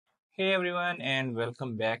Hey everyone and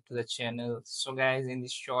welcome back to the channel. So guys, in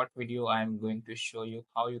this short video I'm going to show you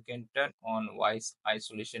how you can turn on voice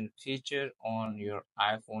isolation feature on your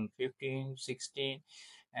iPhone 15, 16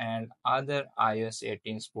 and other iOS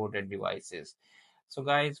 18 supported devices. So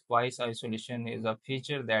guys, voice isolation is a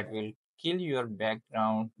feature that will kill your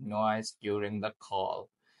background noise during the call.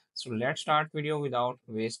 So let's start video without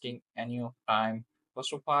wasting any of time.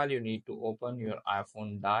 First of all, you need to open your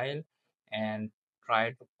iPhone dial and try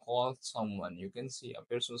to call someone. You can see a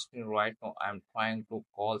person screen right now. I'm trying to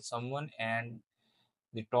call someone, and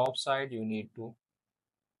the top side you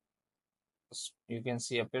can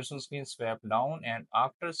see a person screen swipe down, and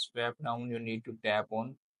after swipe down you need to tap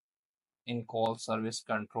on in call service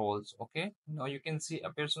controls. Okay, now you can see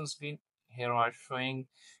a person screen. Here are showing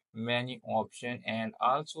many option, and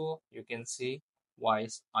also you can see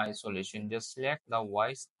voice isolation. Just select the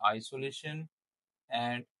voice isolation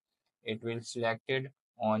and it will selected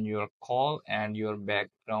on your call, and your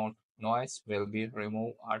background noise will be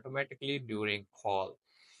removed automatically during call.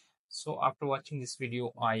 So after watching this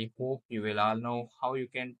video, I hope you will all know how you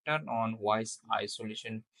can turn on voice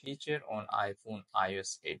isolation feature on iPhone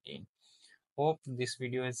iOS 18. Hope this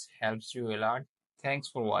video has helps you a lot. Thanks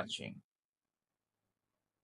for watching.